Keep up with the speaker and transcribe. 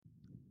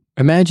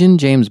Imagine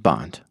James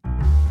Bond.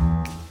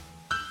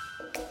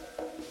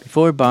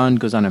 Before Bond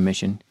goes on a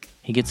mission,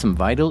 he gets some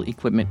vital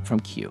equipment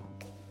from Q.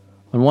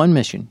 On one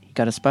mission, he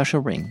got a special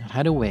ring that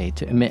had a way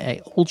to emit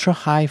an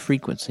ultra-high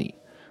frequency,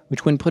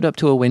 which when put up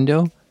to a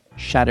window,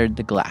 shattered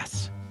the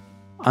glass.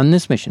 On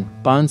this mission,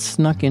 Bond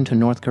snuck into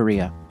North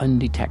Korea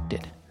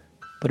undetected.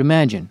 But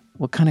imagine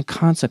what kind of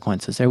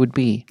consequences there would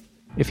be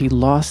if he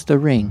lost the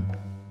ring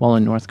while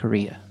in North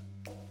Korea.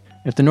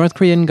 If the North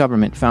Korean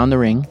government found the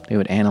ring, they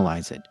would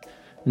analyze it,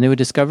 and they would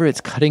discover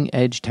its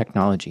cutting-edge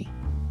technology,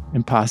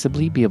 and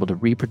possibly be able to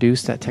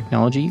reproduce that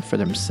technology for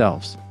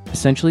themselves,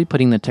 essentially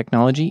putting the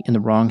technology in the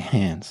wrong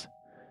hands.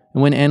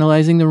 And when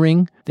analyzing the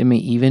ring, they may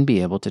even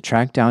be able to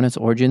track down its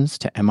origins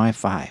to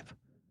MI5.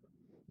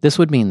 This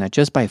would mean that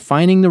just by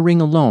finding the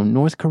ring alone,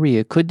 North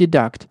Korea could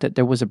deduct that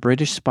there was a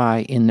British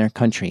spy in their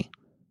country.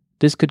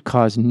 This could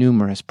cause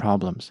numerous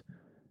problems,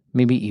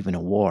 maybe even a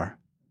war.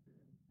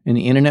 In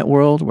the internet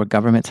world, where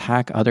governments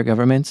hack other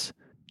governments,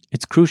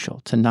 it's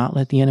crucial to not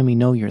let the enemy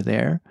know you're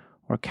there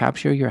or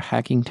capture your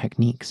hacking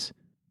techniques,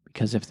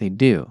 because if they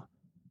do,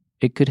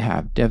 it could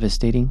have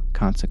devastating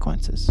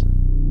consequences.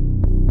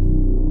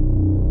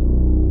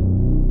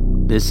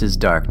 This is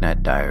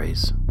Darknet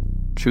Diaries,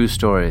 true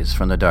stories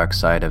from the dark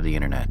side of the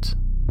internet.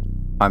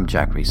 I'm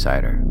Jack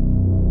Resider.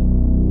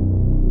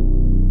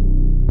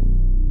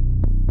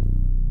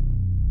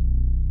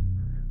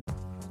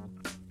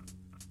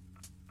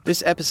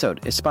 This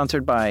episode is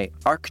sponsored by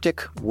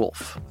Arctic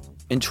Wolf.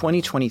 In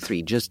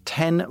 2023, just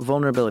 10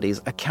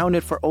 vulnerabilities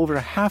accounted for over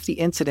half the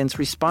incidents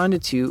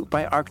responded to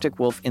by Arctic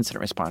Wolf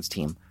Incident Response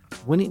Team.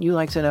 Wouldn't you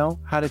like to know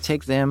how to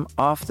take them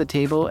off the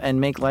table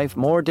and make life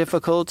more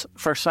difficult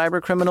for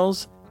cyber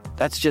criminals?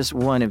 That's just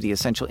one of the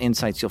essential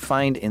insights you'll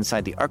find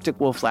inside the Arctic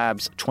Wolf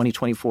Lab's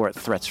 2024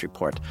 Threats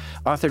Report,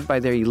 authored by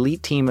their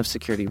elite team of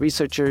security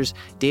researchers,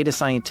 data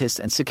scientists,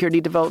 and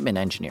security development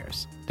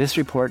engineers. This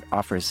report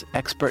offers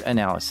expert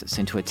analysis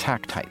into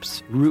attack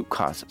types, root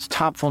causes,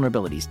 top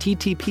vulnerabilities,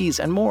 TTPs,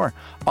 and more,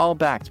 all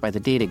backed by the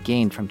data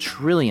gained from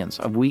trillions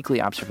of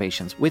weekly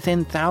observations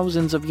within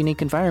thousands of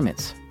unique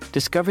environments.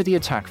 Discover the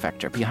attack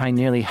vector behind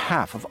nearly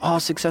half of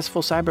all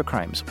successful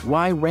cybercrimes,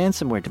 why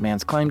ransomware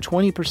demands climbed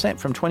 20%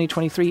 from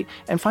 2023,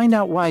 and find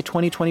out why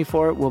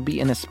 2024 will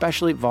be an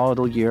especially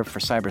volatile year for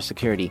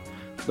cybersecurity.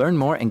 Learn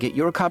more and get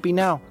your copy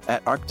now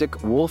at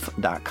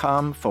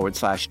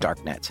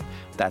arcticwolf.com/darknet.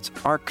 That's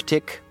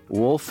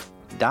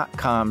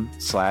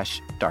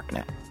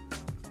arcticwolf.com/darknet.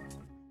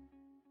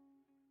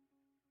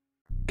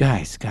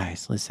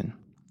 Guys, listen.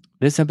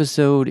 This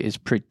episode is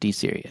pretty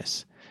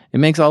serious. It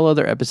makes all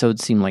other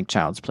episodes seem like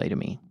child's play to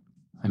me.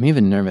 I'm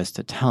even nervous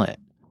to tell it.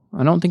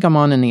 I don't think I'm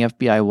on any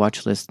FBI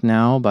watch list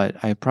now, but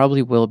I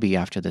probably will be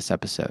after this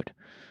episode.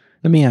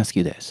 Let me ask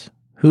you this.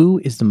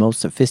 Who is the most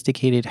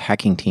sophisticated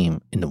hacking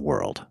team in the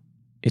world?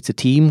 It's a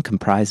team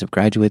comprised of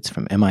graduates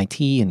from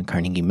MIT and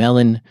Carnegie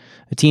Mellon,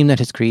 a team that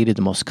has created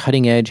the most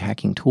cutting-edge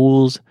hacking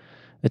tools,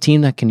 a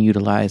team that can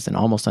utilize an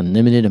almost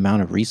unlimited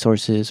amount of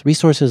resources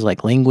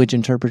like language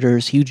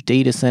interpreters, huge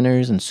data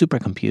centers, and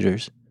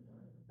supercomputers.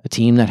 A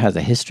team that has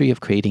a history of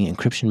creating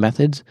encryption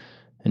methods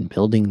and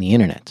building the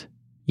internet.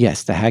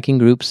 Yes, the hacking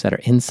groups that are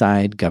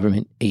inside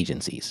government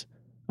agencies,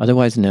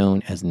 otherwise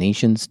known as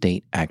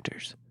nation-state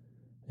actors.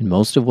 And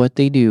most of what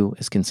they do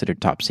is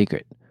considered top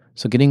secret,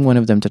 so getting one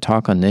of them to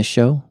talk on this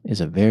show is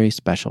a very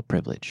special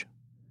privilege.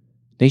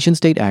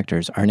 Nation-state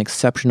actors are an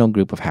exceptional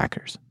group of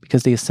hackers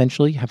because they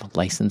essentially have a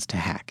license to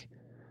hack.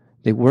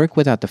 They work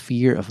without the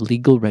fear of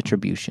legal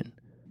retribution.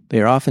 They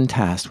are often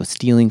tasked with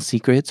stealing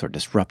secrets or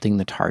disrupting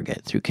the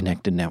target through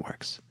connected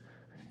networks.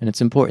 And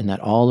it's important that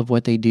all of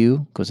what they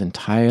do goes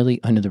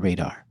entirely under the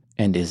radar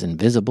and is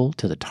invisible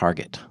to the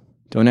target.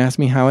 Don't ask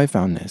me how I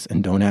found this,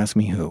 and don't ask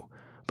me who.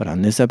 But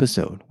on this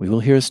episode, we will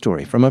hear a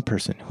story from a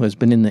person who has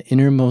been in the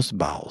innermost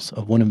bowels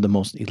of one of the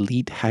most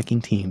elite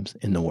hacking teams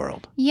in the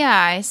world. Yeah,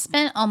 I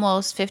spent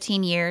almost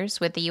 15 years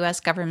with the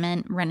U.S.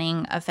 government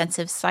running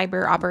offensive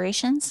cyber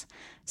operations,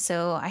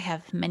 so I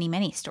have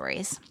many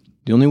stories.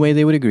 The only way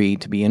they would agree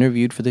to be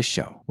interviewed for this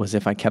show was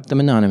if I kept them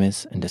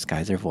anonymous and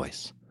disguised their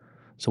voice.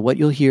 So what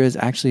you'll hear is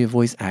actually a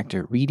voice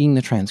actor reading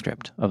the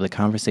transcript of the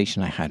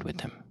conversation I had with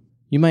them.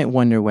 You might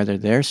wonder whether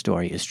their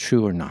story is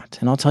true or not,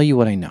 and I'll tell you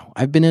what I know.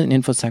 I've been an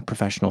InfoSec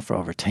professional for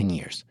over 10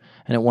 years,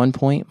 and at one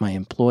point, my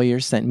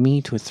employer sent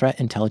me to a threat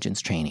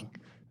intelligence training.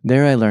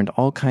 There I learned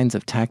all kinds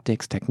of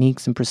tactics,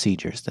 techniques, and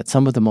procedures that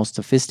some of the most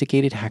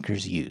sophisticated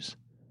hackers use.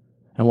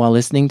 And while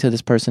listening to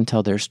this person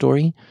tell their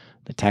story,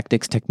 the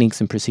tactics, techniques,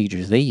 and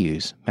procedures they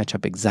use match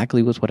up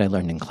exactly with what I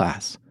learned in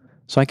class.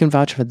 So I can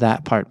vouch for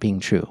that part being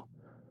true.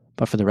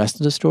 But for the rest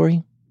of the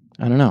story,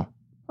 I don't know.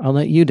 I'll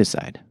let you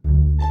decide.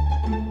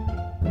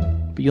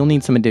 But you'll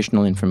need some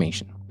additional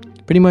information.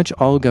 Pretty much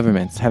all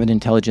governments have an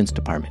intelligence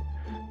department.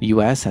 The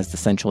US has the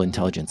Central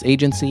Intelligence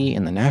Agency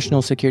and the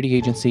National Security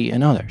Agency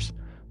and others.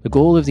 The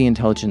goal of the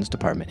intelligence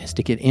department is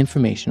to get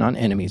information on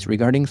enemies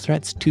regarding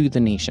threats to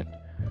the nation.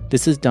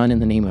 This is done in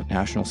the name of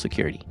national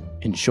security.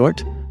 In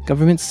short,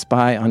 governments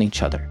spy on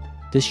each other.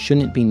 This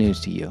shouldn't be news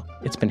to you.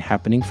 It's been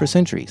happening for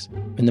centuries.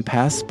 In the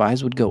past,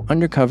 spies would go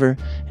undercover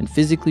and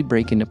physically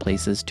break into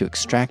places to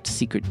extract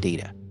secret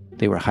data.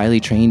 They were highly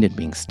trained in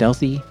being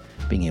stealthy,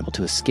 being able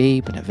to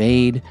escape and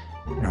evade,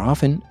 and are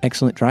often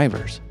excellent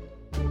drivers.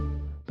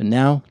 But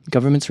now,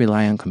 governments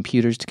rely on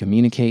computers to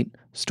communicate,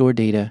 store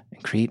data,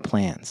 and create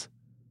plans.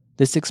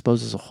 This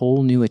exposes a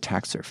whole new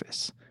attack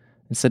surface.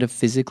 Instead of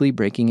physically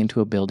breaking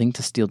into a building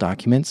to steal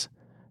documents,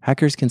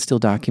 hackers can steal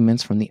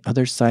documents from the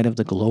other side of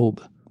the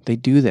globe. They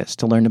do this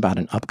to learn about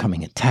an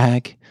upcoming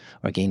attack,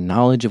 or gain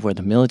knowledge of where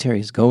the military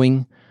is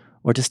going,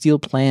 or to steal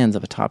plans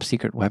of a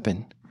top-secret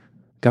weapon.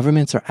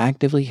 Governments are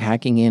actively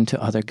hacking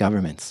into other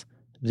governments.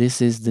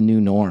 This is the new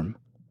norm.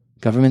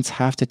 Governments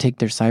have to take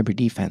their cyber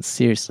defense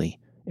seriously,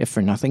 if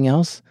for nothing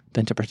else,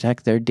 than to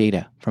protect their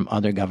data from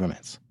other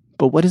governments.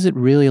 But what is it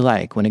really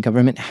like when a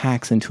government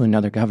hacks into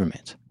another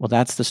government? Well,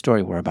 that's the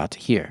story we're about to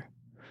hear.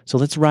 So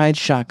let's ride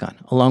shotgun,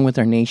 along with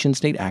our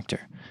nation-state actor,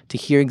 to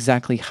hear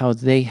exactly how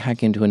they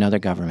hack into another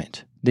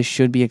government. This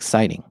should be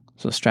exciting,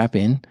 so strap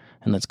in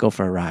and let's go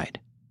for a ride.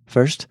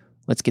 First,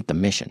 let's get the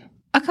mission.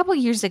 A couple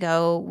years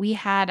ago, we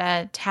had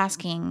a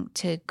tasking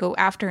to go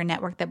after a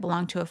network that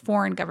belonged to a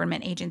foreign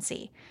government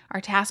agency.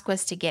 Our task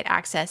was to get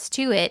access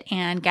to it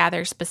and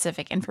gather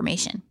specific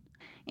information.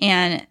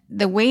 And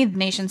the way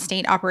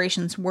nation-state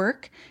operations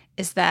work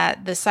is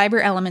that the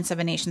cyber elements of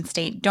a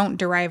nation-state don't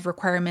derive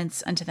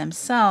requirements unto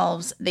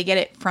themselves. They get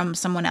it from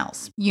someone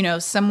else.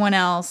 Someone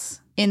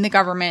else in the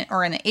government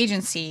or in the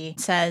agency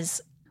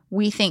says,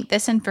 we think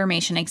this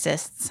information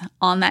exists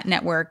on that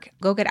network.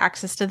 Go get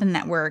access to the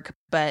network,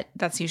 but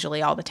that's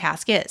usually all the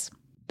task is.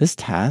 This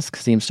task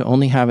seems to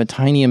only have a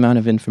tiny amount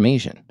of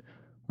information.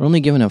 We're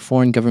only given a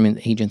foreign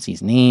government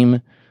agency's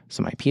name,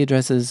 some IP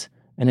addresses,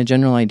 and a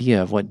general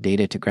idea of what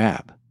data to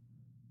grab.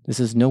 This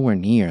is nowhere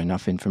near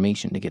enough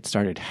information to get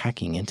started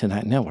hacking into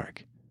that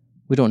network.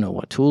 We don't know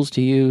what tools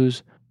to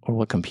use or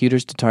what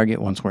computers to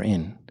target once we're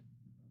in.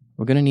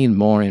 We're going to need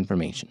more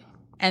information.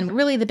 And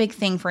really the big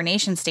thing for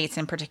nation states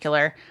in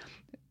particular,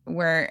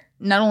 where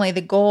not only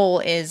the goal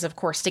is, of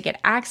course, to get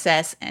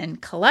access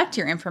and collect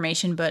your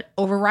information, but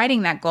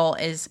overriding that goal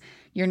is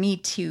your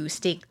need to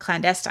stay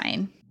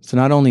clandestine. So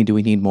not only do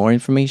we need more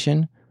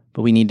information,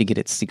 but we need to get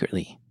it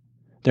secretly.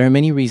 There are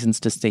many reasons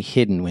to stay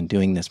hidden when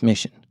doing this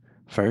mission.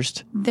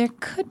 First, there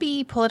could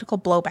be political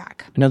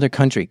blowback. Another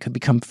country could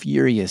become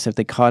furious if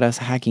they caught us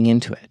hacking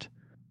into it.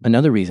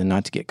 Another reason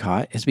not to get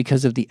caught is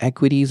because of the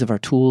equities of our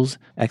tools,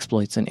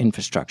 exploits, and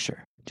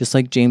infrastructure. Just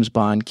like James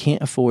Bond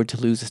can't afford to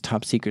lose his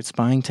top-secret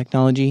spying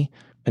technology,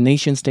 a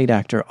nation-state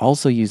actor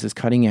also uses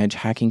cutting-edge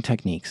hacking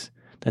techniques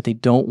that they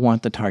don't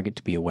want the target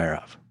to be aware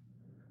of.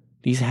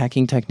 These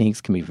hacking techniques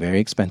can be very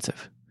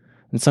expensive,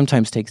 and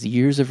sometimes takes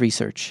years of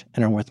research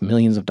and are worth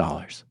millions of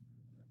dollars.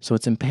 So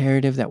it's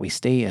imperative that we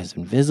stay as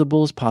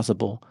invisible as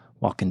possible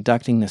while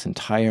conducting this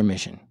entire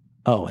mission.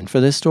 Oh, and for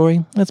this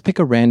story, let's pick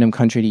a random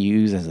country to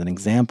use as an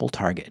example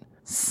target.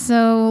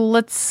 So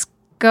let's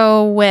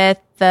go with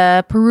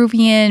the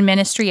Peruvian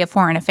Ministry of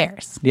Foreign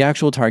Affairs. The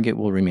actual target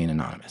will remain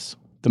anonymous.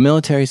 The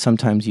military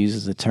sometimes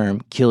uses the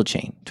term kill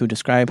chain to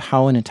describe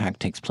how an attack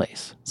takes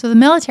place. So the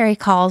military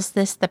calls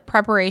this the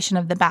preparation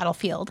of the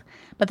battlefield,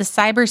 but the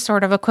cyber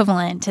sort of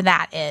equivalent to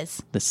that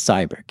is the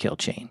cyber kill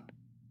chain.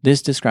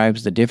 This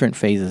describes the different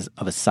phases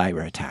of a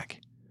cyber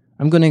attack.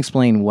 I'm going to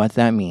explain what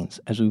that means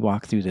as we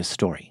walk through this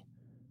story.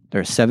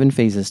 There are 7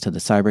 phases to the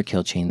cyber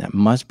kill chain that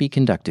must be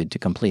conducted to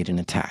complete an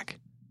attack.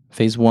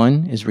 Phase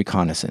 1 is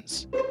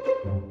reconnaissance.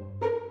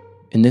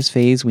 In this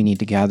phase, we need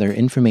to gather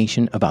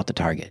information about the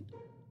target.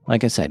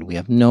 Like I said, we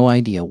have no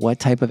idea what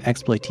type of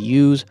exploit to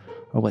use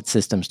or what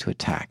systems to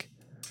attack.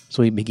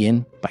 So we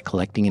begin by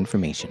collecting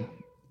information.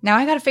 Now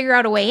I got to figure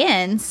out a way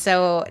in,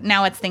 so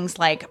now it's things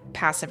like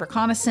passive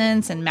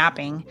reconnaissance and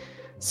mapping.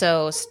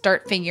 So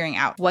start figuring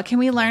out what can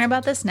we learn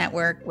about this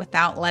network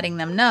without letting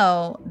them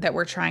know that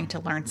we're trying to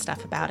learn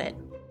stuff about it.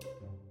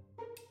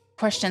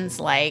 Questions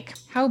like,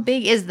 how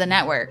big is the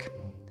network?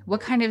 What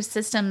kind of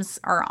systems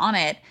are on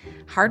it?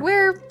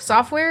 Hardware?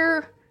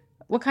 Software?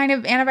 What kind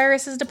of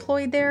antivirus is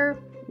deployed there?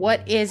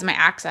 What is my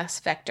access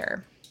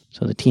vector?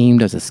 So the team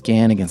does a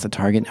scan against the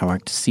target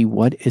network to see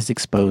what is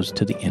exposed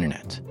to the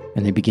internet,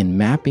 and they begin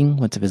mapping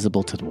what's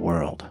visible to the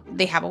world.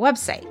 They have a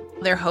website.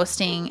 They're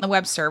hosting a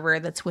web server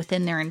that's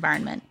within their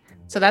environment.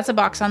 So that's a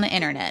box on the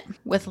internet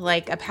with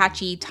like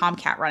Apache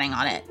Tomcat running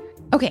on it.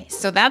 Okay,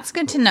 so that's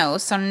good to know.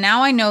 So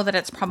now I know that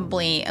it's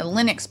probably a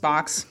Linux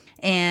box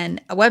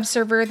and a web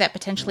server that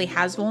potentially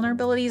has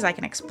vulnerabilities I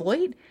can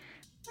exploit.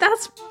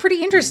 That's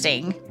pretty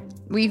interesting.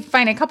 We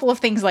find a couple of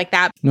things like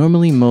that.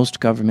 Normally, most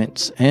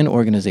governments and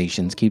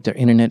organizations keep their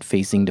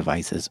internet-facing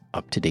devices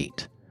up to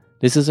date.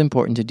 This is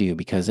important to do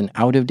because an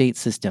out-of-date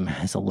system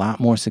has a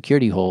lot more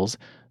security holes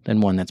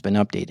than one that's been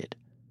updated.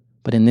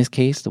 But in this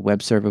case, the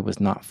web server was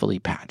not fully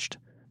patched,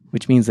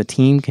 which means the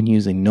team can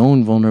use a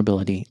known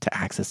vulnerability to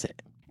access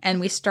it. And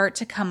we start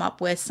to come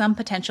up with some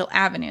potential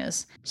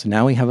avenues. So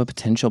now we have a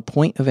potential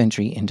point of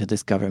entry into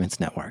this government's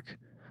network.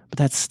 But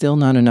that's still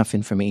not enough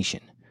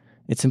information.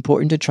 It's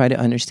important to try to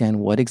understand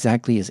what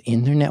exactly is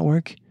in their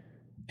network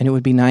And it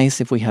would be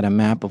nice if we had a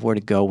map of where to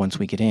go once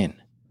we get in.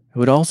 It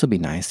would also be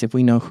nice if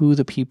we know who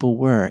the people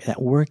were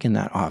that work in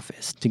that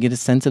office to get a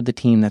sense of the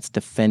team that's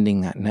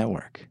defending that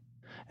network.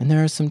 And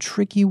there are some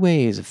tricky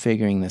ways of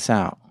figuring this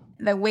out.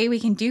 The way we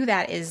can do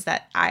that is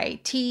that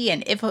IT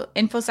and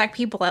InfoSec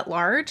people at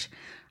large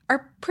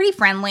are pretty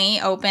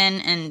friendly,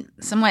 open, and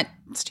somewhat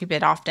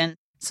stupid often.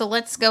 So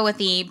let's go with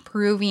the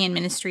Peruvian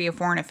Ministry of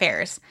Foreign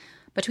Affairs.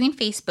 Between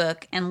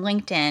Facebook and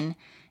LinkedIn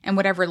and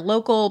whatever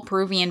local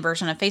Peruvian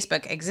version of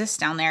Facebook exists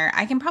down there,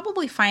 I can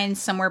probably find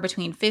somewhere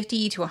between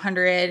 50 to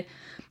 100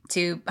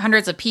 to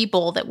hundreds of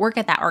people that work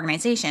at that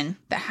organization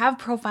that have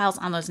profiles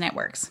on those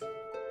networks.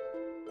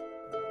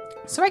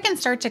 So I can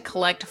start to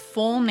collect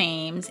full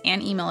names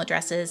and email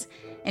addresses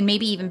and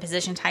maybe even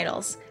position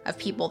titles of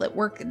people that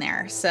work in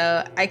there.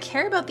 So I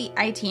care about the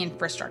IT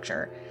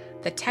infrastructure,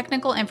 the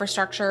technical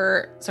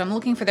infrastructure. So I'm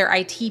looking for their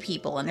IT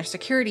people and their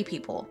security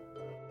people.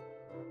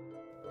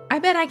 I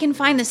bet I can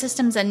find the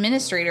systems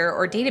administrator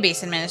or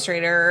database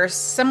administrator or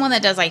someone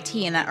that does IT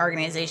in that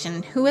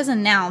organization who has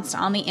announced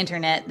on the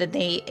internet that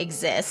they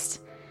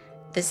exist.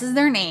 This is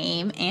their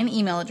name and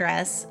email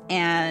address,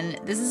 and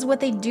this is what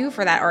they do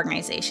for that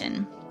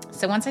organization.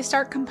 So once I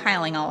start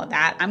compiling all of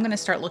that, I'm going to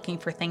start looking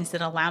for things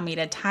that allow me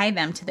to tie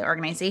them to the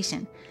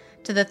organization,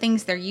 to the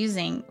things they're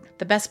using.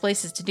 The best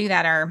places to do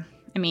that are,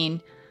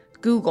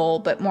 Google,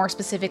 but more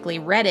specifically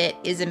Reddit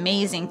is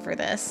amazing for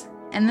this.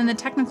 And then the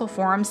technical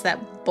forums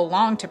that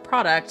belong to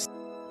products.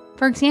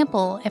 For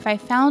example, if I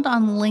found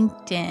on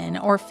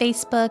LinkedIn or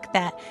Facebook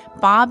that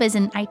Bob is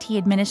an IT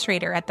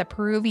administrator at the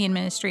Peruvian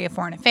Ministry of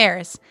Foreign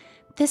Affairs,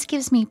 this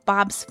gives me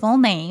Bob's full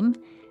name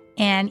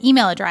and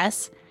email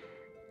address.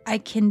 I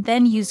can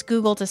then use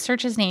Google to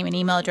search his name and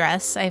email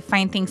address. I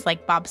find things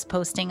like Bob's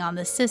posting on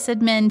the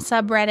sysadmin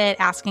subreddit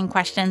asking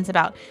questions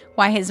about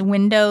why his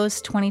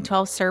Windows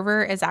 2012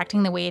 server is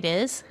acting the way it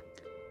is.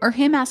 Or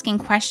him asking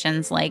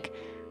questions like,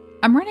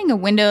 I'm running a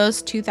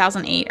Windows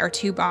 2008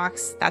 R2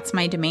 box. That's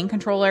my domain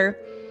controller.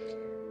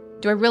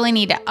 Do I really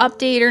need to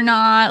update or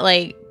not?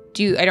 I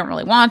don't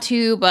really want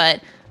to, but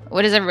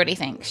what does everybody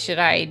think? Should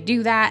I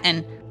do that?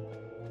 And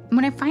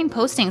when I find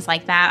postings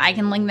like that, I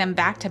can link them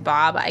back to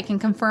Bob. I can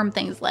confirm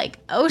things like,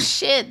 oh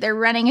shit, they're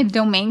running a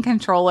domain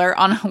controller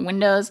on a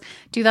Windows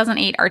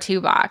 2008 R2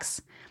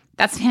 box.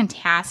 That's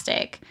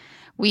fantastic.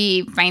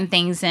 We find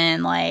things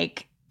in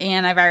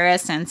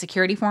antivirus and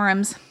security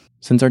forums.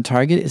 Since our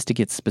target is to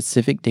get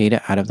specific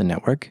data out of the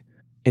network,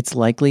 it's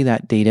likely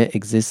that data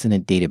exists in a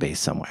database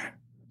somewhere.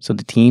 So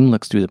the team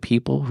looks through the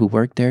people who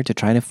work there to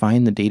try to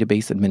find the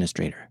database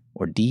administrator,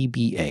 or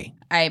DBA.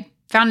 I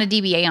found a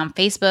DBA on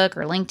Facebook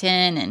or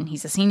LinkedIn, and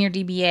he's a senior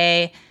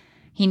DBA.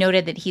 He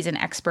noted that he's an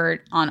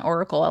expert on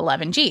Oracle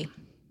 11G.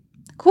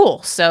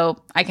 Cool.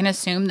 So I can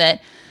assume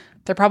that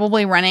they're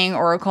probably running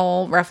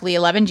Oracle roughly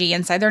 11G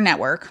inside their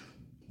network.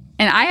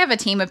 And I have a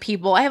team of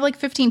people, I have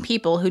 15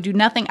 people who do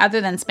nothing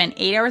other than spend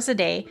 8 hours a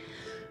day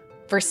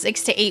for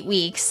 6 to 8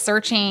 weeks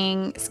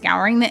searching,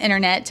 scouring the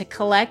internet to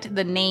collect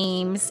the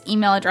names,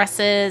 email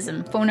addresses,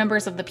 and phone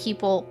numbers of the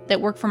people that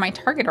work for my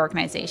target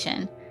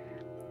organization.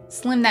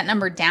 Slim that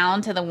number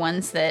down to the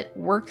ones that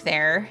work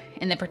there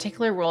in the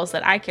particular roles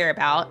that I care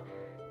about,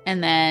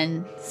 and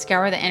then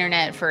scour the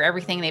internet for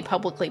everything they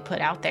publicly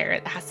put out there.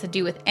 It has to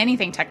do with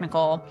anything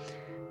technical.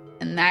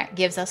 And that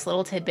gives us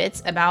little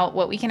tidbits about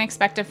what we can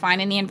expect to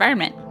find in the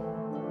environment.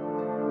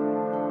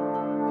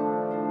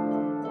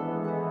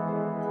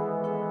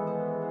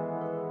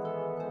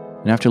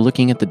 And after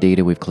looking at the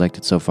data we've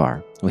collected so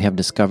far, we have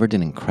discovered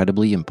an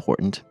incredibly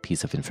important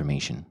piece of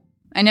information.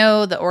 I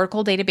know the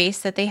Oracle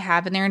database that they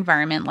have in their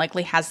environment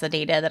likely has the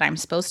data that I'm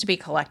supposed to be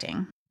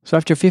collecting. So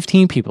after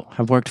 15 people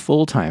have worked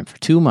full-time for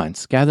 2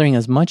 months, gathering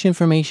as much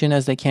information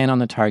as they can on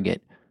the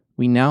target,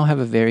 we now have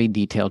a very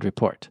detailed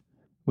report.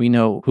 We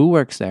know who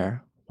works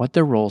there, what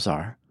their roles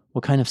are,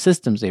 what kind of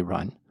systems they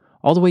run,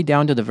 all the way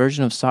down to the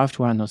version of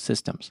software on those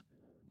systems.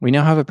 We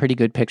now have a pretty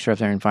good picture of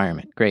their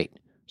environment. Great.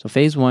 So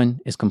phase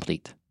 1 is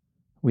complete.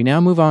 We now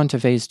move on to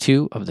phase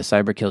 2 of the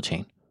cyber kill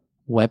chain,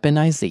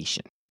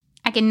 weaponization.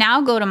 I can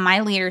now go to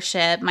my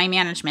leadership, my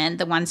management,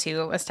 the ones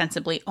who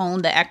ostensibly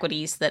own the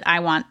equities that I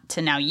want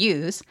to now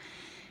use,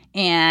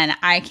 and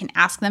I can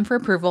ask them for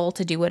approval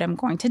to do what I'm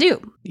going to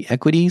do. The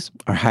equities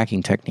are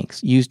hacking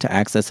techniques used to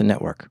access a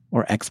network,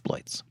 or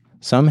exploits.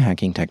 Some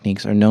hacking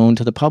techniques are known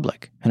to the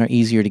public and are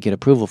easier to get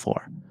approval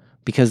for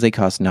because they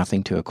cost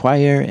nothing to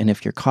acquire, and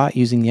if you're caught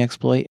using the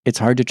exploit, it's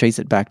hard to trace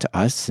it back to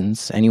us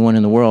since anyone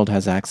in the world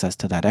has access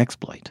to that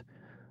exploit.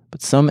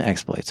 But some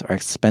exploits are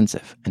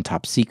expensive and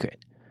top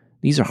secret.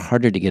 These are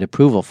harder to get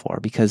approval for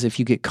because if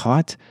you get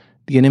caught,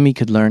 the enemy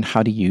could learn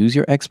how to use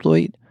your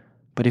exploit.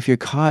 But if you're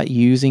caught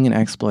using an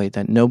exploit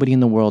that nobody in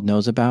the world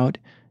knows about,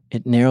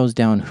 it narrows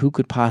down who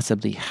could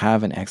possibly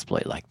have an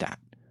exploit like that,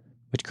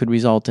 which could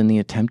result in the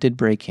attempted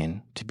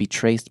break-in to be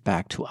traced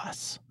back to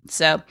us.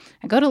 So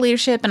I go to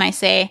leadership and I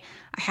say,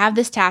 I have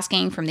this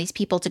tasking from these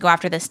people to go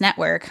after this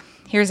network.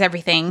 Here's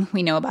everything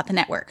we know about the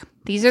network.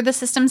 These are the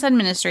systems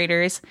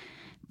administrators.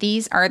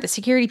 These are the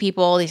security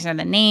people. These are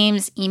the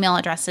names, email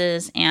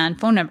addresses, and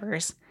phone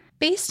numbers.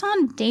 Based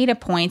on data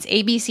points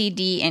A, B, C,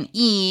 D, and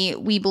E,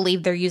 we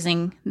believe they're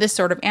using this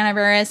sort of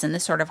antivirus and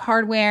this sort of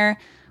hardware.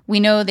 We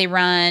know they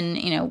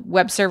run,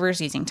 web servers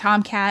using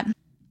Tomcat.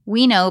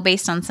 We know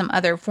based on some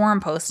other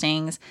forum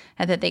postings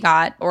that they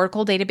got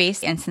Oracle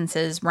database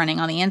instances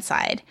running on the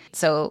inside.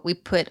 So we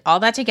put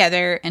all that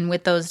together, and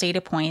with those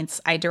data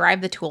points, I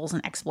derive the tools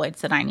and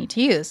exploits that I need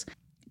to use.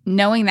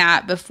 Knowing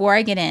that before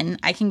I get in,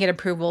 I can get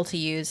approval to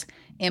use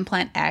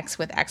implant X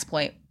with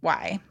exploit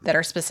Y that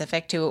are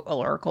specific to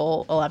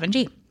Oracle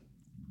 11G.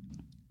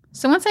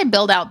 So once I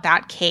build out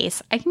that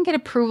case, I can get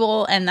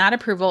approval, and that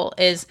approval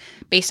is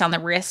based on the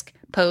risk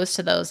posed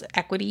to those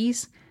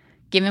equities,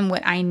 given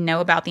what I know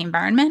about the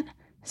environment.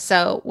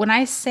 So when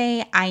I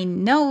say I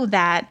know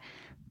that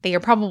they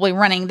are probably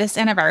running this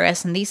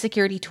antivirus and these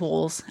security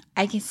tools,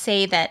 I can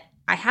say that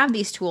I have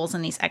these tools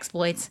and these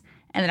exploits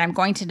and that I'm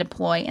going to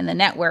deploy in the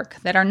network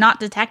that are not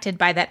detected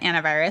by that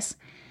antivirus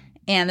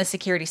and the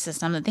security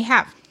system that they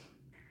have.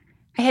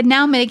 I had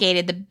now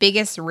mitigated the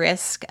biggest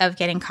risk of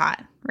getting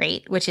caught,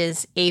 right? Which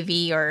is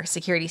AV or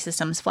security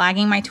systems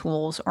flagging my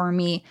tools or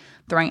me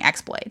throwing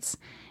exploits.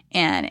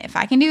 And if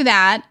I can do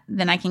that,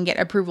 then I can get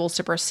approvals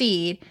to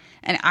proceed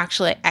and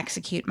actually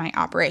execute my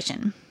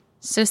operation.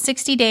 So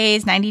 60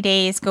 days, 90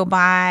 days go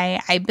by.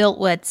 I built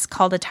what's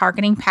called a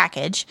targeting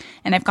package,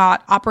 and I've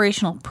got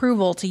operational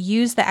approval to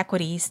use the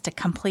equities to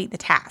complete the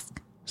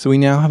task. So we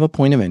now have a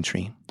point of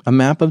entry, a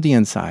map of the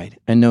inside,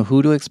 and know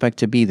who to expect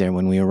to be there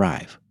when we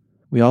arrive.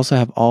 We also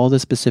have all the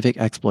specific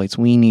exploits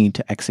we need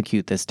to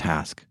execute this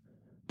task.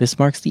 This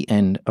marks the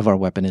end of our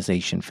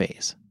weaponization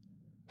phase.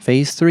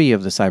 Phase 3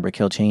 of the cyber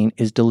kill chain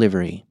is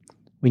delivery.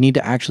 We need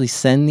to actually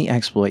send the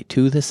exploit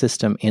to the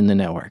system in the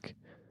network.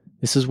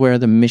 This is where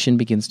the mission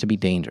begins to be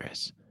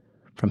dangerous.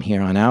 From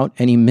here on out,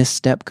 any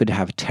misstep could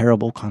have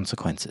terrible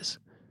consequences,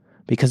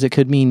 because it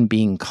could mean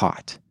being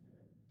caught.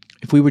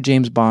 If we were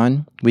James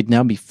Bond, we'd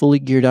now be fully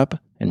geared up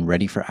and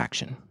ready for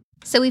action.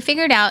 So we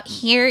figured out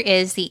here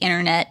is the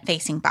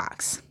internet-facing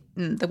box.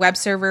 The web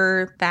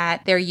server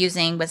that they're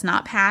using was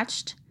not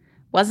patched,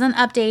 wasn't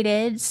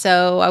updated,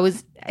 so I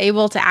was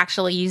able to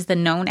actually use the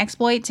known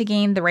exploit to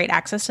gain the right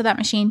access to that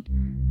machine.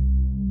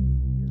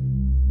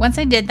 Once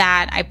I did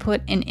that, I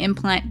put an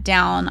implant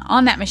down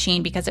on that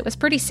machine because it was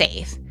pretty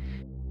safe.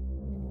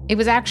 It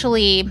was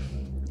actually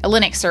a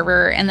Linux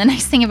server, and the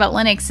nice thing about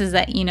Linux is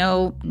that,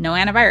 no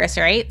antivirus,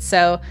 right?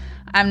 So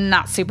I'm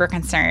not super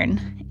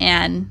concerned.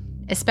 And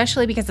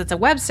especially because it's a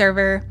web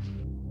server,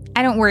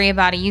 I don't worry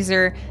about a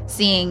user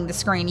seeing the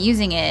screen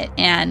using it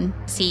and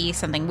see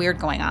something weird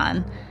going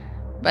on.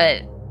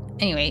 But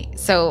anyway,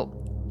 so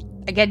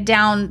I get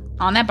down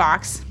on that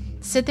box,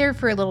 sit there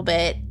for a little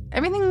bit.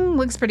 Everything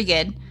looks pretty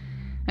good.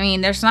 I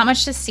mean, there's not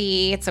much to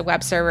see. It's a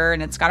web server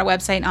and it's got a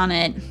website on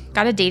it,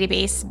 got a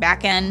database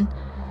backend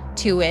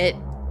to it.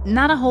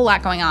 Not a whole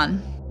lot going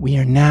on. We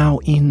are now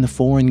in the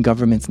foreign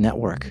government's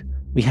network.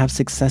 We have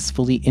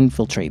successfully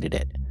infiltrated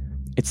it.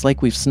 It's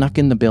like we've snuck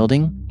in the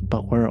building,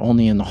 but we're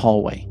only in the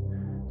hallway.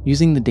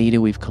 Using the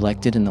data we've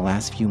collected in the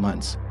last few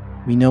months,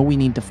 we know we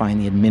need to find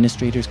the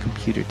administrator's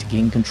computer to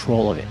gain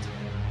control of it.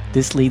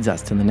 This leads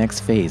us to the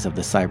next phase of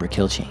the cyber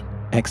kill chain,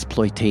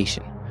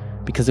 exploitation.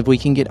 Because if we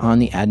can get on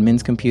the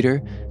admin's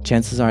computer,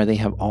 chances are they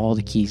have all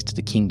the keys to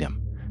the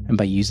kingdom. And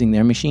by using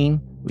their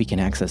machine, we can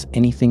access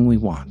anything we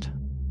want.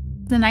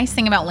 The nice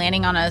thing about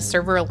landing on a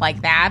server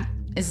like that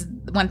is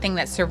one thing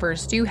that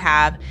servers do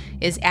have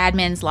is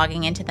admins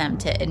logging into them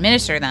to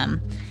administer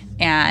them.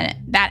 And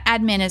that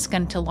admin is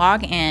going to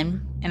log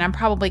in, and I'm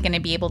probably going to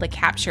be able to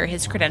capture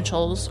his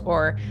credentials,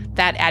 or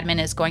that admin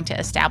is going to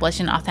establish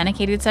an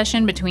authenticated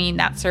session between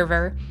that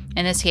server,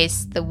 in this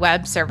case, the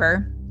web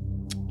server,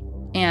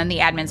 and the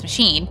admin's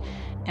machine.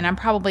 And I'm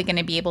probably going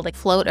to be able to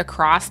float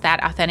across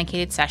that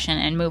authenticated session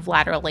and move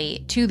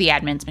laterally to the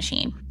admin's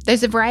machine.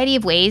 There's a variety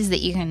of ways that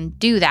you can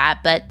do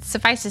that, but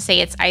suffice to say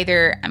it's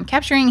either I'm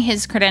capturing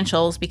his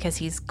credentials because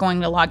he's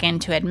going to log in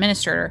to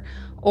administrator,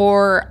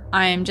 or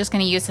I'm just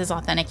going to use his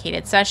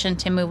authenticated session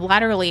to move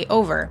laterally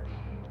over.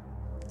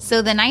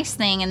 So the nice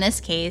thing in this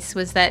case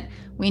was that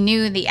we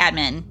knew the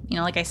admin.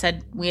 Like I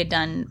said, we had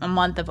done a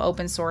month of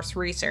open source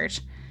research.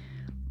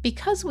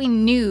 Because we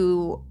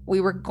knew we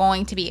were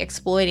going to be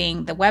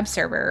exploiting the web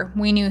server,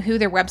 we knew who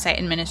their website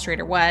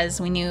administrator was,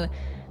 we knew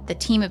the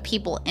team of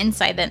people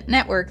inside the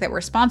network that were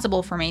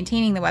responsible for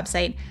maintaining the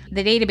website,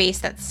 the database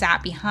that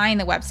sat behind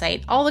the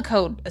website, all the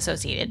code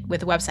associated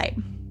with the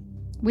website.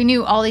 We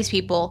knew all these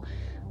people.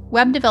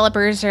 Web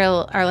developers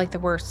are like the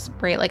worst,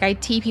 right? Like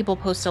IT people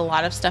post a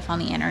lot of stuff on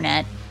the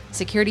internet.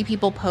 Security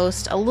people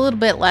post a little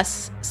bit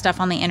less stuff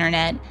on the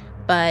internet,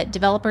 but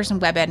developers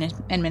and web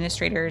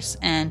administrators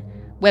and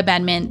web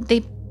admin,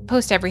 they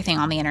post everything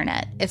on the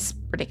internet. It's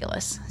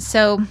ridiculous.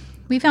 So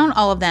we found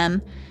all of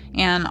them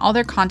and all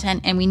their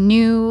content, and we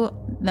knew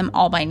them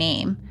all by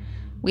name.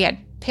 We had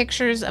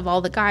pictures of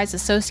all the guys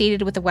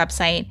associated with the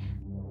website.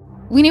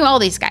 We knew all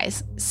these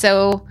guys.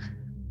 So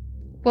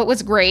what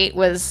was great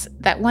was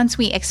that once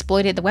we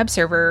exploited the web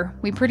server,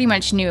 we pretty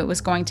much knew it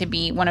was going to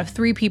be one of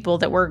 3 people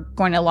that were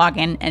going to log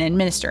in and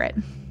administer it.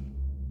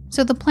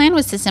 So the plan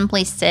was to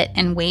simply sit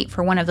and wait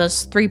for one of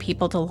those 3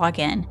 people to log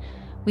in.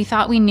 We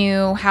thought we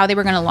knew how they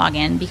were going to log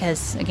in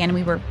because, again,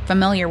 we were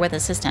familiar with the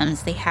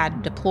systems they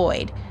had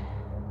deployed.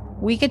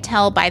 We could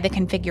tell by the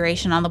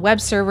configuration on the web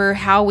server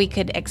how we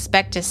could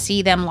expect to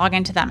see them log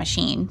into that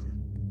machine.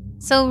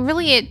 So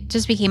really, it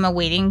just became a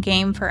waiting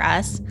game for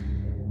us.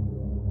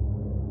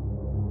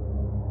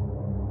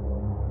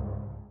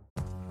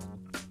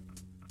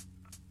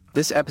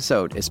 This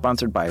episode is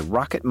sponsored by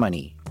Rocket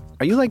Money.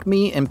 Are you like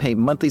me and pay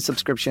monthly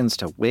subscriptions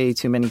to way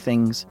too many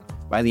things?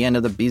 By the end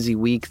of the busy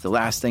week, the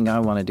last thing I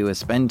want to do is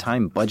spend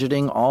time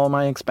budgeting all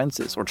my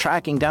expenses or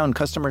tracking down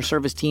customer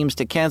service teams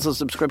to cancel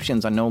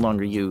subscriptions I no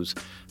longer use.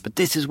 But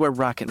this is where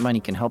Rocket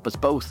Money can help us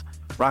both.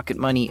 Rocket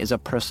Money is a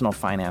personal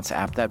finance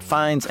app that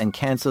finds and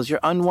cancels your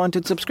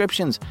unwanted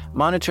subscriptions,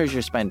 monitors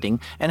your spending,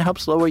 and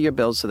helps lower your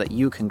bills so that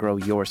you can grow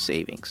your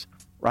savings.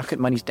 Rocket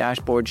Money's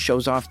dashboard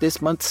shows off this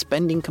month's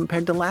spending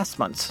compared to last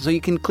month's, so you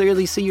can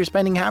clearly see your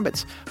spending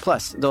habits.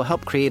 Plus, they'll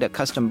help create a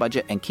custom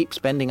budget and keep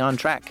spending on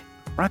track.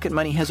 Rocket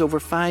Money has over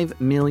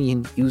 5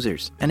 million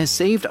users and has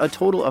saved a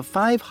total of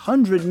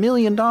 $500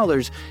 million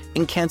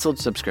in canceled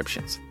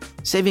subscriptions,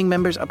 saving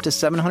members up to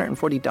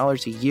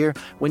 $740 a year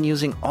when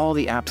using all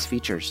the app's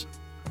features.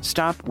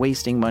 Stop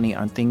wasting money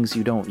on things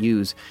you don't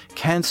use.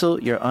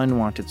 Cancel your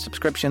unwanted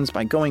subscriptions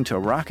by going to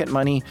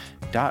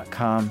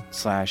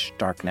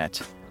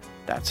rocketmoney.com/darknet.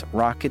 That's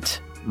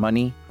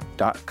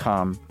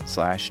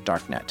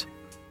rocketmoney.com/darknet.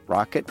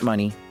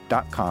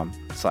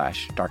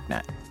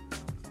 rocketmoney.com/darknet.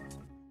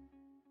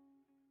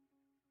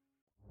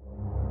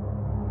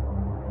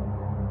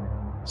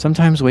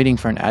 Sometimes waiting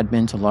for an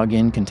admin to log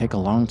in can take a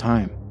long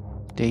time.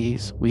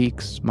 Days,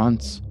 weeks,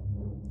 months.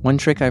 One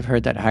trick I've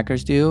heard that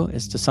hackers do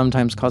is to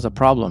sometimes cause a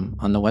problem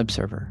on the web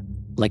server,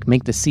 like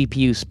make the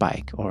CPU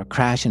spike or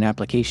crash an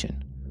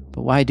application.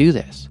 But why do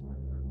this?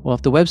 Well,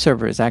 if the web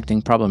server is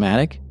acting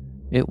problematic,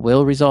 it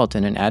will result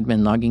in an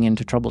admin logging in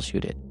to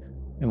troubleshoot it.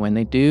 And when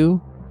they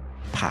do,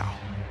 pow,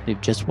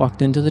 they've just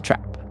walked into the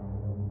trap.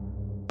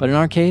 But in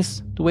our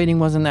case, the waiting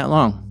wasn't that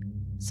long.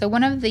 So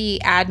one of the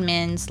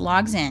admins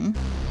logs in.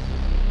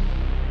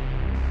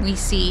 We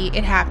see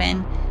it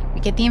happen.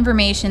 We get the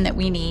information that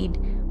we need.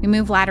 We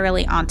move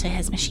laterally onto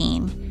his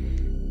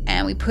machine,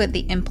 and we put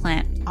the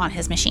implant on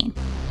his machine.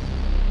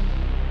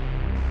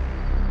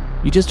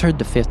 You just heard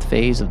the 5th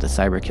phase of the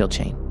cyber kill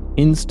chain,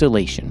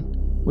 installation.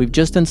 We've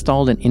just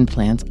installed an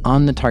implant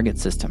on the target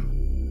system.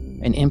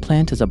 An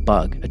implant is a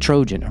bug, a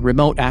Trojan, a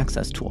remote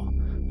access tool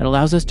that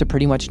allows us to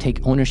pretty much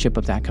take ownership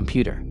of that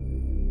computer.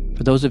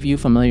 For those of you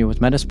familiar with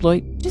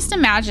Metasploit, just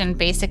imagine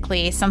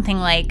basically something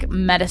like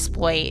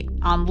Metasploit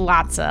on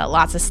lots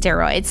of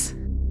steroids.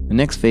 The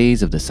next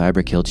phase of the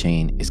cyber kill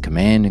chain is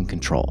command and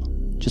control.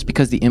 Just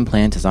because the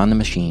implant is on the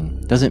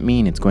machine doesn't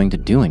mean it's going to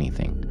do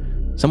anything.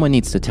 Someone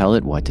needs to tell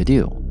it what to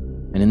do.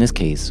 And in this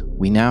case,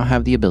 we now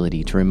have the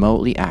ability to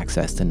remotely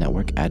access the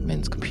network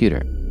admin's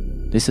computer.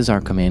 This is our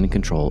command and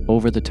control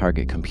over the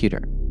target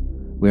computer.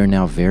 We are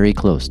now very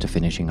close to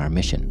finishing our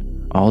mission.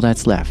 All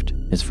that's left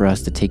is for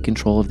us to take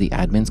control of the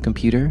admin's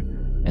computer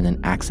and then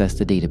access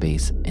the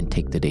database and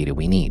take the data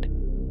we need.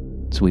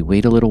 So we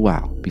wait a little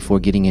while before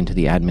getting into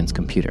the admin's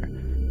computer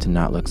to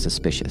not look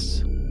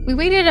suspicious. We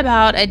waited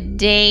about a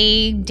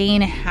day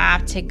and a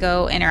half to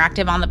go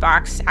interactive on the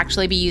box,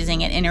 actually be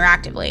using it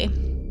interactively.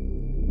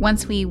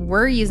 Once we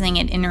were using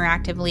it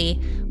interactively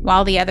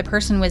while the other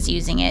person was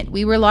using it,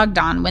 we were logged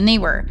on when they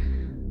were,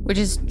 which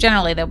is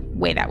generally the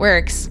way that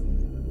works.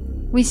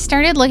 We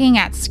started looking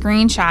at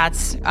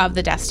screenshots of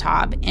the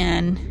desktop,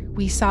 and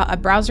we saw a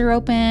browser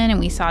open, and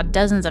we saw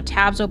dozens of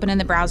tabs open in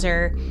the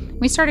browser.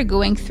 We started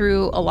going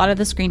through a lot of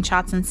the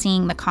screenshots and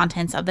seeing the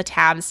contents of the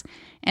tabs,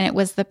 and it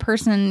was the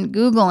person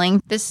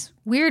Googling this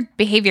weird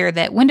behavior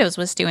that Windows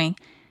was doing.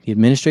 The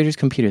administrator's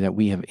computer that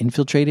we have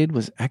infiltrated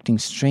was acting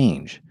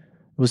strange.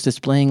 It was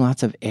displaying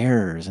lots of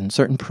errors, and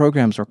certain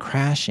programs were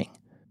crashing.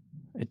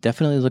 It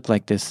definitely looked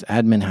like this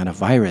admin had a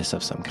virus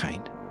of some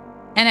kind.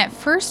 And at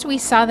first we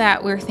saw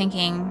that, we were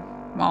thinking,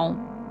 well,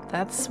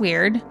 that's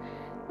weird.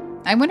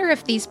 I wonder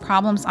if these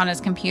problems on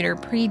his computer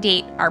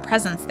predate our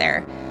presence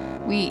there.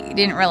 We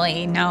didn't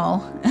really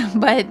know,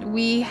 but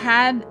we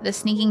had the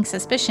sneaking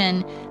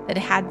suspicion that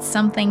it had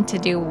something to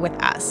do with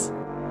us.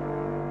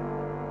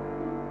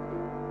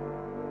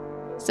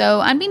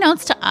 So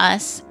unbeknownst to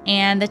us,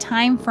 and the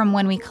time from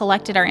when we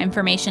collected our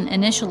information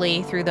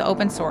initially through the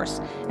open source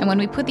and when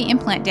we put the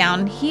implant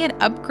down, he had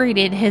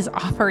upgraded his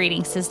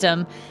operating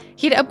system.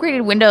 He had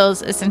upgraded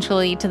Windows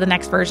essentially to the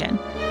next version.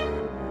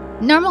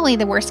 Normally,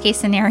 the worst case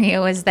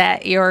scenario is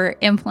that your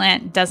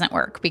implant doesn't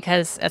work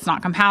because it's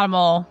not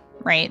compatible,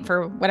 right?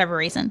 For whatever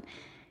reason.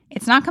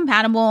 It's not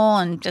compatible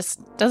and just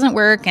doesn't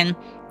work, and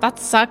that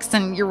sucks,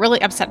 and you're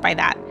really upset by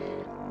that.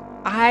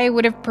 I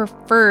would have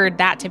preferred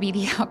that to be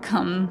the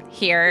outcome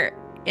here.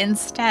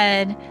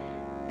 Instead,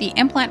 the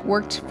implant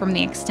worked from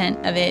the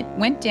extent of it,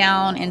 went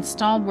down,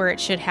 installed where it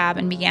should have,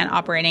 and began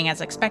operating as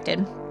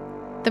expected.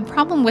 The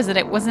problem was that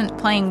it wasn't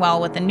playing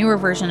well with the newer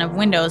version of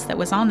Windows that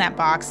was on that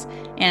box,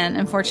 and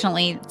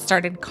unfortunately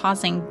started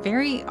causing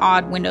very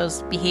odd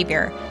Windows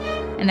behavior.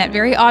 And that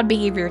very odd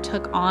behavior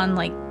took on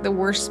like the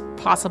worst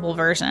possible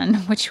version,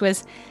 which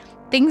was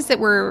things that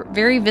were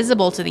very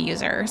visible to the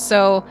user.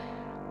 So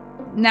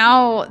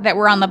now that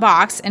we're on the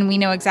box and we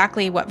know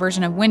exactly what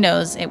version of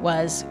Windows it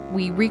was,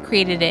 we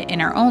recreated it in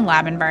our own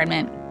lab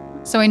environment.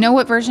 So I know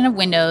what version of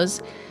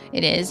Windows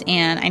it is,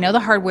 and I know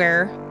the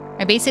hardware.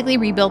 I basically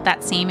rebuilt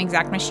that same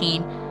exact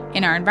machine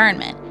in our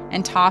environment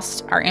and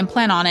tossed our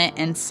implant on it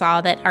and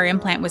saw that our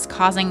implant was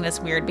causing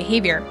this weird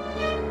behavior.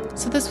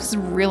 So this was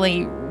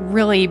really,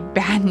 really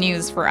bad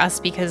news for us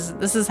because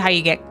this is how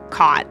you get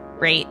caught,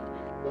 right?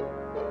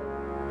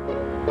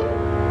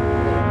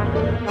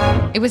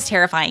 It was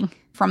terrifying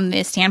from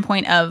the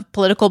standpoint of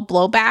political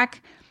blowback.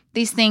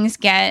 These things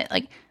get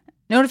like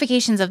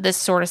notifications of this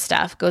sort of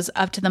stuff goes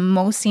up to the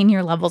most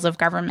senior levels of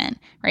government,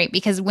 right?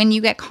 Because when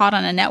you get caught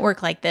on a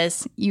network like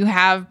this, you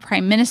have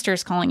prime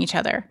ministers calling each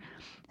other.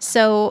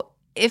 So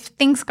if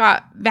things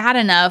got bad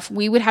enough,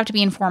 we would have to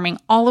be informing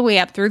all the way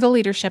up through the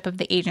leadership of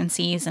the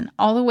agencies and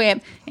all the way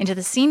up into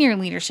the senior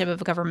leadership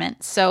of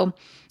government. So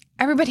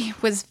everybody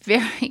was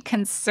very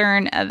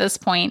concerned at this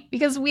point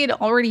because we had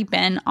already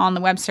been on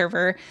the web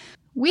server.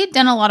 We had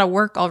done a lot of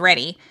work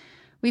already.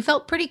 We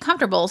felt pretty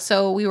comfortable,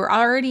 so we were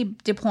already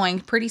deploying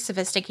pretty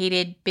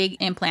sophisticated big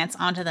implants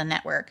onto the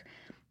network.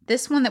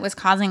 This one that was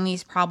causing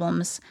these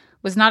problems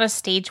was not a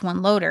stage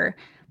 1 loader.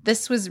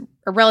 This was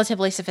a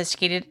relatively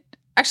sophisticated,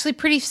 actually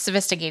pretty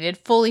sophisticated,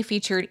 fully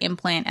featured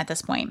implant at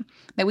this point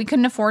that we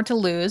couldn't afford to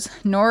lose,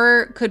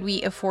 nor could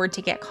we afford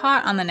to get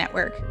caught on the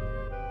network.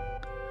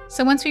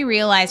 So once we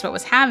realized what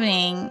was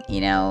happening,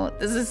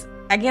 this is,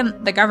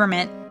 again, the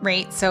government,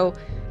 right? So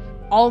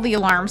all the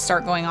alarms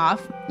start going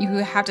off. You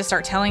have to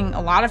start telling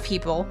a lot of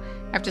people,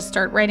 have to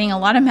start writing a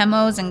lot of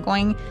memos and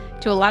going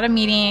to a lot of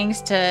meetings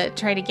to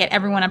try to get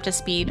everyone up to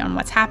speed on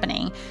what's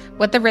happening,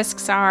 what the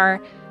risks are,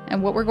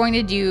 and what we're going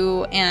to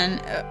do. And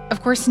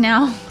of course,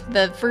 now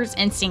the first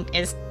instinct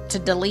is to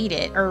delete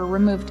it or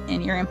remove it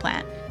in your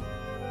implant.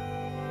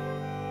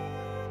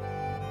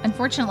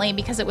 Unfortunately,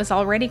 because it was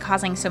already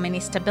causing so many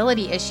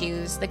stability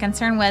issues, the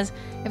concern was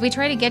if we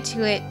try to get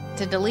to it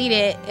to delete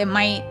it, it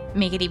might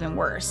make it even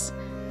worse.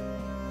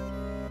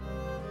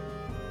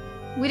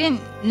 We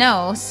didn't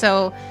know,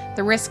 so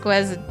the risk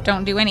was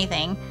don't do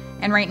anything.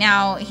 And right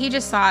now, he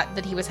just thought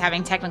that he was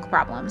having technical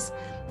problems.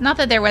 Not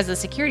that there was a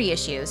security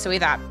issue, so we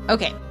thought,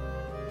 okay,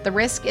 the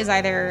risk is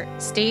either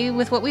stay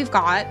with what we've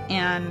got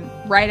and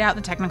write out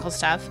the technical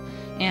stuff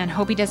and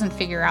hope he doesn't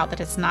figure out that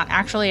it's not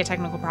actually a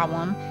technical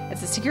problem,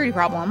 it's a security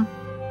problem,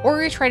 or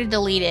we try to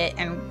delete it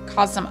and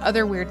cause some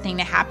other weird thing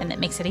to happen that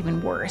makes it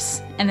even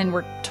worse, and then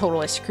we're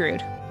totally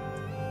screwed.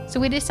 So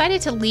we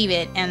decided to leave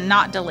it and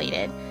not delete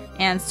it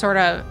and sort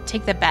of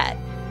take the bet,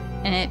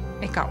 and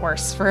it got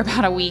worse for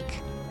about a week.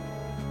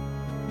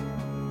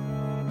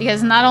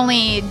 Because not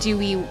only do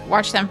we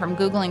watch them from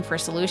Googling for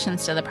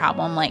solutions to the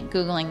problem, like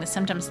Googling the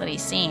symptoms that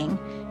he's seeing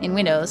in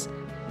Windows,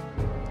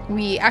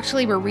 we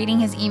actually were reading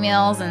his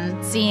emails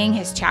and seeing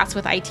his chats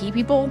with IT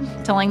people,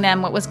 telling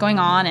them what was going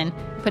on and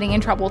putting in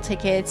trouble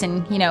tickets.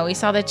 And, we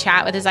saw the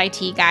chat with his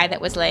IT guy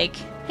that was like,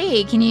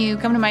 hey, can you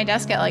come to my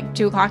desk at like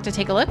 2 o'clock to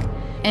take a look?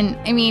 And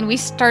we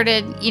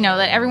started,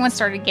 that everyone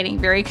started getting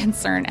very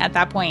concerned at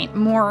that point,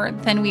 more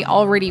than we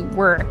already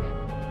were.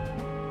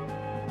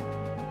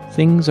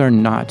 Things are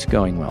not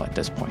going well at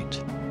this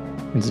point.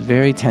 It's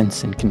very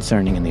tense and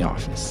concerning in the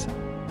office.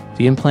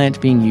 The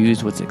implant being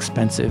used was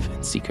expensive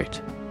and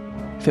secret.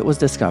 If it was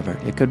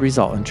discovered, it could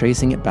result in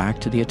tracing it back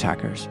to the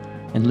attackers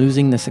and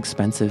losing this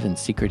expensive and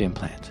secret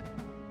implant.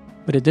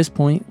 But at this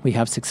point, we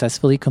have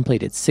successfully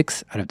completed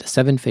 6 out of the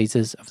 7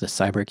 phases of the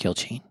cyber kill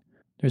chain.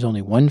 There's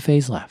only one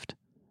phase left,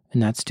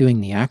 and that's doing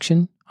the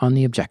action on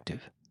the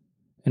objective.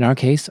 In our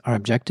case, our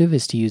objective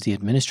is to use the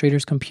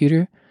administrator's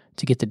computer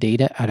to get the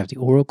data out of the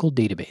Oracle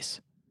database.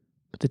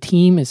 But the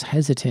team is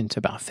hesitant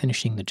about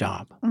finishing the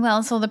job.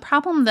 Well, so the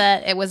problem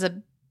that it was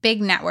a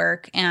big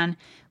network and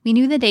we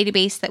knew the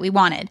database that we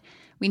wanted.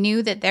 We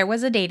knew that there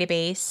was a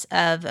database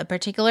of a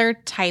particular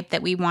type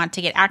that we want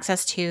to get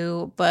access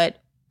to,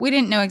 but we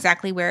didn't know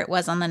exactly where it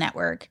was on the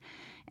network.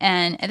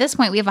 And at this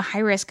point, we have a high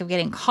risk of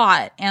getting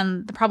caught.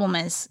 And the problem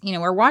is,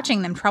 we're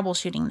watching them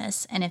troubleshooting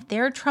this. And if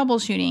they're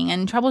troubleshooting,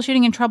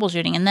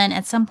 and then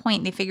at some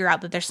point they figure out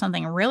that there's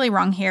something really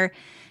wrong here,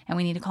 and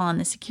we need to call in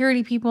the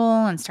security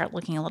people and start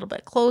looking a little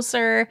bit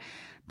closer,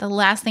 the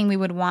last thing we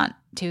would want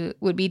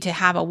would be to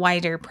have a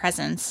wider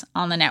presence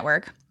on the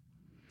network.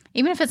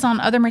 Even if it's on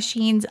other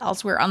machines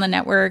elsewhere on the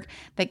network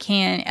that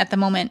can, at the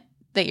moment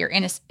that your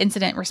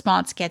incident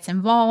response gets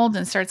involved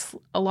and starts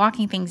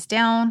locking things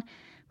down,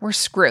 we're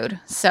screwed.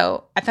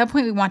 So at that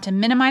point, we want to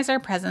minimize our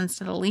presence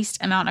to the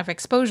least amount of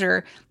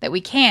exposure that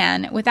we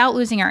can without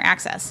losing our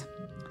access.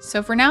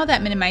 So for now,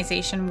 that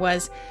minimization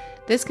was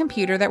this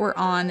computer that we're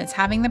on that's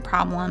having the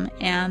problem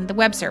and the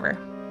web server.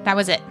 That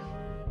was it.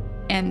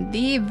 And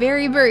the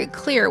very, very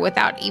clear,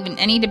 without even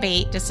any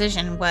debate,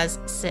 decision was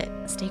sit,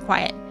 stay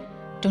quiet,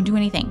 don't do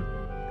anything.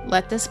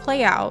 Let this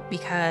play out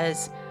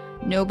because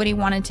nobody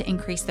wanted to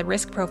increase the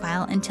risk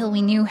profile until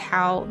we knew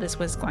how this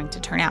was going to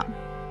turn out.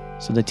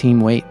 So the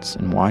team waits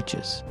and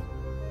watches.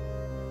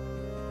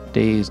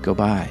 Days go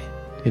by.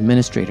 The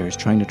administrator is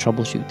trying to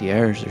troubleshoot the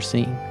errors they're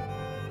seeing.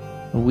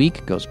 A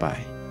week goes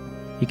by.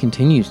 He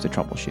continues to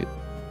troubleshoot.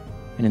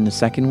 And in the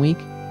second week,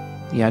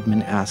 the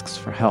admin asks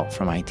for help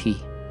from IT.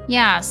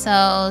 Yeah,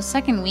 so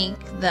second week,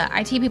 the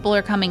IT people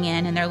are coming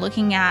in and they're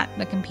looking at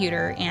the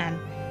computer, and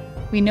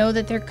we know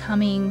that they're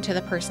coming to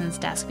the person's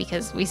desk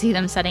because we see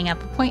them setting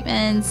up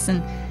appointments,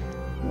 and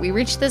we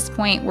reach this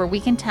point where we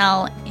can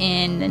tell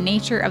in the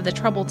nature of the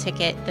trouble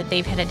ticket that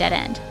they've hit a dead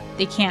end.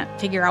 They can't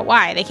figure out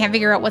why. They can't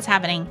figure out what's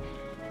happening.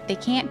 They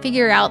can't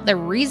figure out the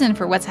reason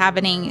for what's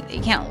happening. They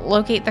can't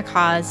locate the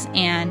cause,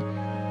 and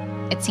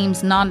it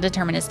seems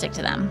non-deterministic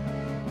to them.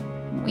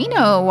 We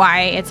know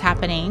why it's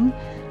happening.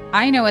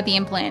 I know what the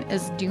implant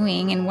is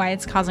doing and why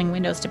it's causing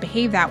Windows to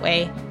behave that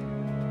way.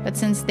 But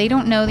since they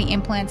don't know the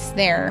implant's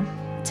there,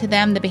 to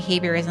them the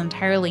behavior is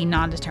entirely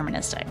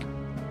non-deterministic.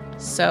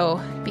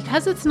 So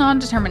because it's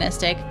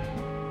non-deterministic,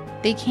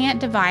 they can't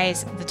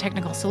devise the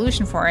technical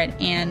solution for it,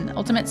 and the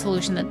ultimate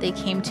solution that they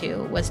came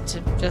to was to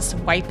just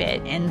wipe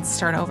it and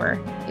start over.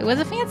 It was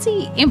a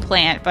fancy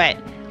implant, but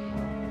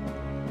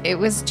it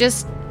was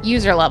just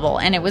user level,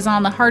 and it was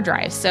on the hard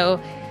drive. So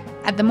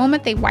at the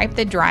moment they wiped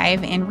the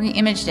drive and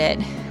re-imaged it,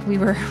 we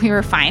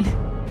were fine.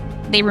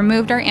 They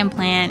removed our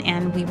implant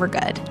and we were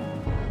good.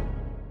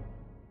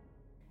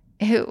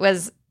 It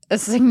was a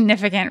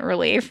significant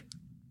relief.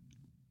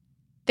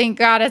 Thank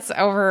God it's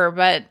over,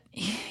 but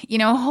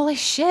holy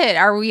shit,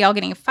 are we all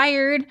getting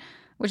fired?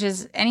 Which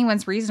is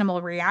anyone's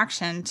reasonable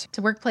reaction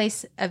to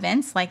workplace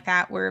events like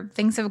that where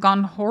things have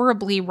gone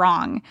horribly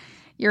wrong.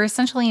 You're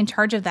essentially in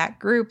charge of that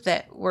group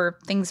where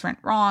things went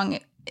wrong.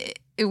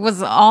 It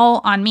was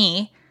all on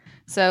me.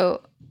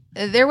 So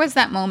there was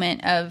that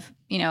moment of,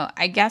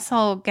 I guess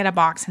I'll get a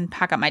box and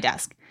pack up my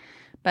desk.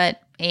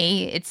 But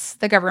A, it's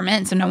the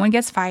government, so no one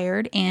gets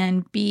fired.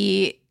 And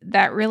B,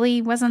 that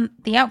really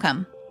wasn't the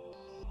outcome.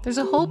 There's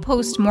a whole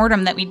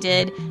post-mortem that we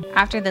did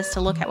after this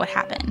to look at what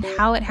happened,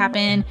 how it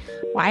happened,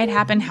 why it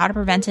happened, how to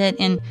prevent it.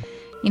 And,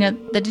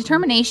 the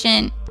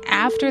determination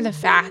after the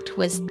fact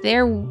was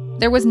there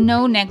was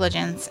no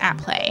negligence at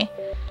play.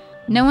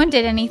 No one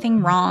did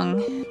anything wrong.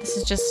 This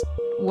is just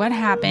what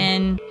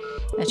happened.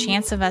 The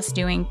chance of us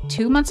doing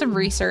 2 months of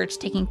research,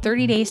 taking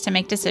 30 days to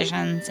make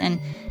decisions and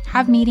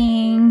have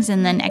meetings,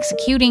 and then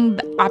executing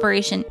the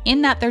operation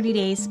in that 30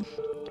 days,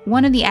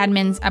 one of the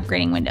admins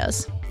upgrading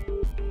Windows.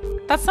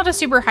 That's not a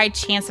super high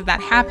chance of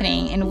that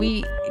happening, and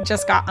we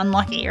just got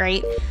unlucky,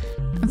 right?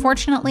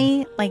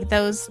 Unfortunately,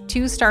 those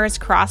 2 stars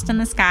crossed in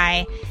the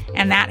sky,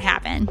 and that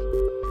happened.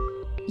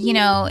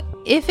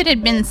 If it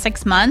had been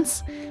 6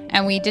 months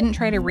and we didn't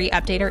try to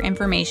re-update our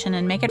information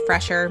and make it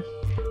fresher,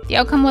 the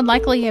outcome would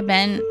likely have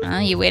been,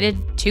 you waited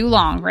too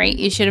long, right?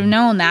 You should have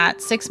known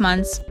that 6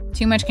 months,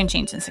 too much can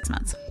change in 6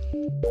 months.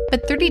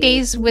 But 30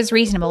 days was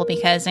reasonable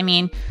because,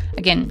 again,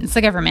 it's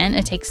the government.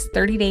 It takes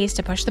 30 days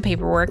to push the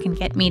paperwork and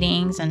get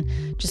meetings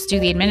and just do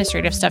the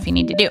administrative stuff you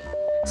need to do.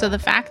 So the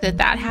fact that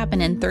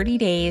happened in 30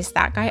 days,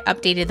 that guy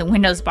updated the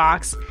Windows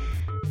box,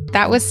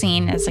 that was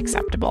seen as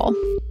acceptable.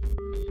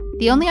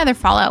 The only other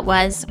fallout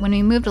was when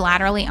we moved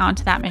laterally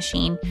onto that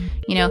machine,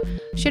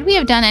 should we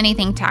have done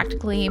anything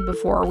tactically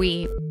before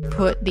we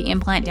put the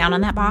implant down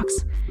on that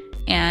box?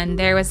 And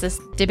there was this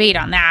debate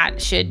on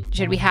that.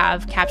 Should we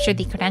have captured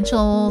the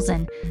credentials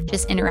and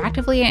just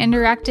interactively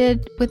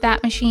interacted with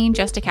that machine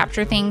just to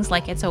capture things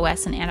like its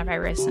OS and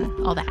antivirus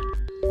and all that?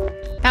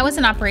 That was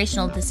an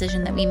operational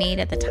decision that we made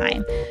at the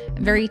time,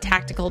 a very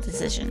tactical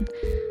decision.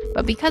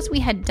 But because we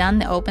had done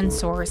the open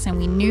source and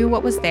we knew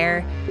what was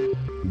there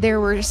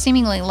were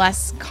seemingly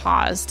less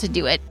cause to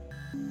do it.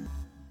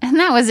 And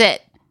that was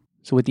it.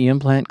 So with the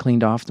implant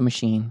cleaned off the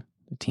machine,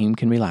 the team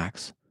can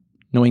relax,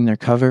 knowing their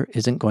cover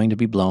isn't going to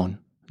be blown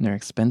and their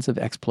expensive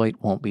exploit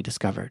won't be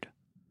discovered.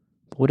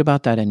 But what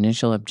about that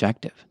initial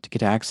objective to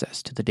get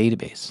access to the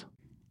database?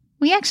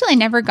 We actually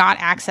never got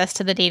access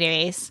to the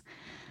database.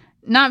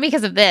 Not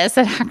because of this,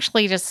 it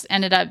actually just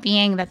ended up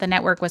being that the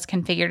network was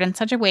configured in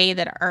such a way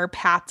that our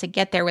path to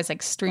get there was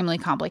extremely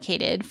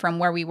complicated from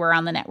where we were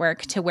on the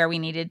network to where we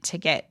needed to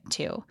get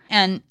to.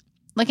 And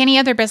like any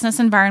other business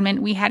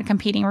environment, we had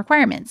competing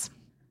requirements.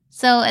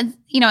 So,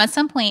 at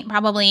some point,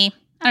 probably,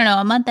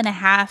 a month and a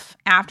half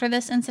after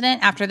this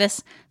incident, after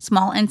this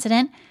small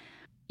incident,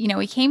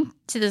 we came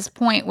to this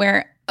point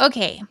where,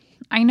 okay,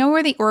 I know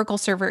where the Oracle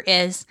server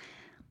is.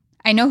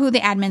 I know who the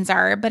admins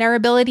are, but our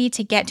ability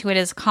to get to it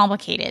is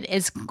complicated.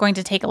 It's going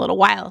to take a little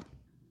while.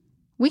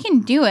 We can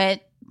do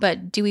it,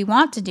 but do we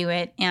want to do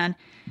it? And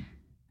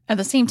at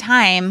the same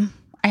time,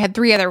 I had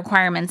 3 other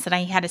requirements that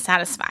I had to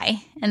satisfy.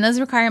 And those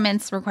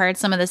requirements required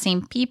some of the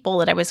same people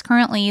that I was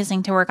currently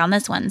using to work on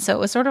this one. So it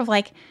was sort of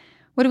like,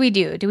 what do we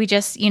do? Do we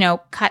just,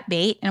 cut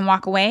bait and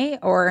walk away?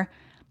 Or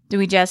do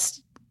we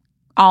just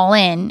all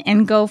in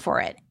and go for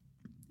it?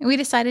 And we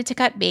decided to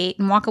cut bait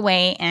and walk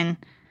away, and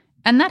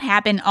that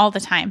happened all the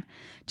time.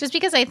 Just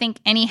because I think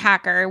any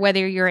hacker,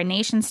 whether you're a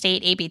nation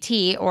state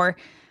APT or,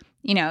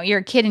 you're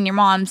a kid in your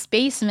mom's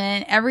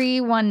basement,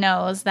 everyone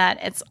knows that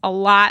it's a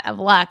lot of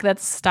luck that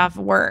stuff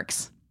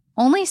works.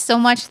 Only so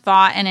much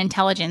thought and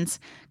intelligence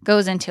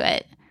goes into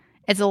it.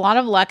 It's a lot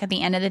of luck at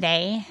the end of the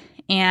day.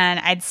 And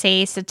I'd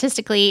say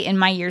statistically in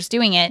my years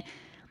doing it,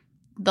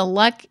 the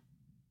luck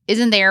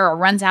isn't there or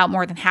runs out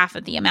more than half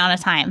of the amount of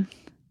time.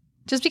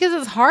 Just because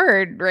it's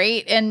hard,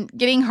 right? And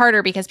getting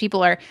harder because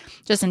people are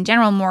just in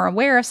general more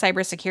aware of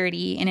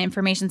cybersecurity and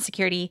information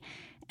security,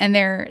 and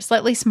they're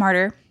slightly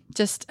smarter,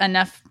 just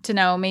enough to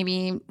know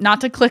maybe not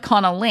to click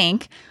on a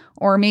link,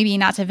 or maybe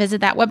not to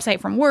visit that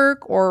website from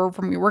work or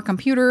from your work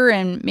computer,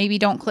 and maybe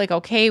don't click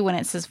OK when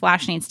it says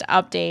Flash needs to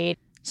update.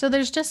 So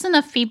there's just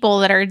enough people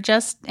that are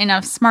just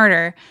enough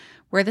smarter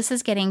where this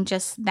is getting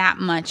just that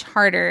much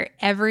harder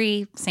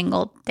every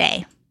single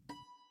day.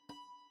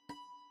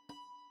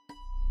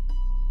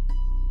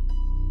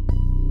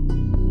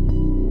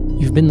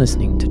 You've been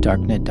listening to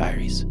Darknet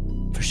Diaries.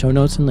 For show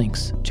notes and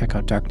links, check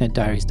out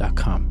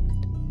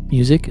darknetdiaries.com.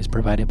 Music is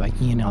provided by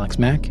Ian Alex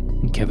Mack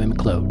and Kevin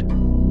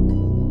McLeod.